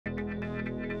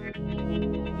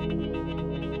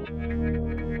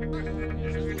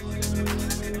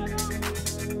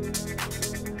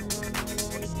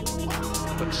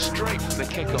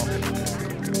kickoff.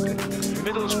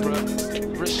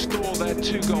 Middlesbrough restore their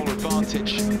 2-goal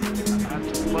advantage.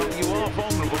 And, well, you are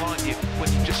vulnerable, aren't you,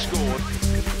 when you've just scored?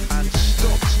 And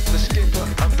stopped the skipper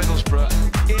of Middlesbrough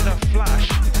in a flash,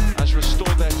 has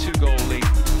restored their 2-goal lead.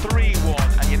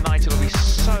 3-1, and United will be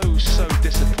so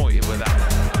disappointed with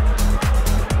that.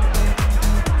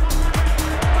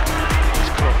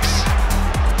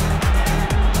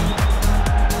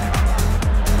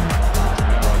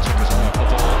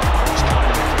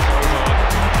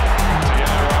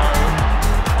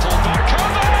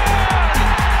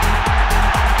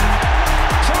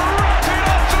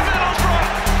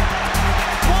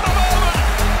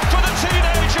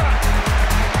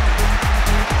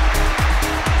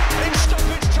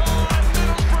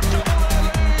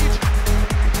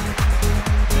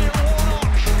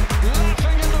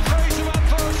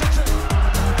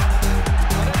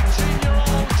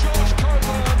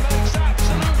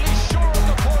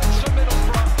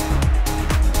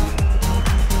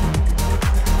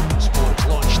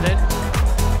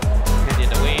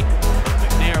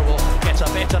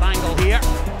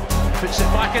 Puts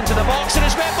it back into the box and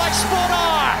is met by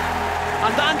Boro,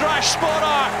 and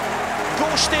Boro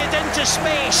ghosted into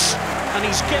space, and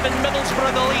he's given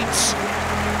Middlesbrough the leads.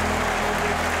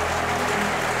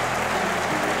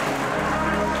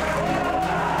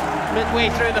 Midway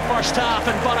through the first half,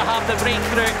 and Boro have the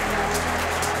breakthrough.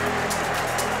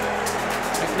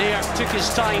 McNair took his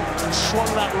time and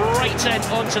swung that right in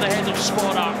onto the head of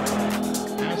Boro.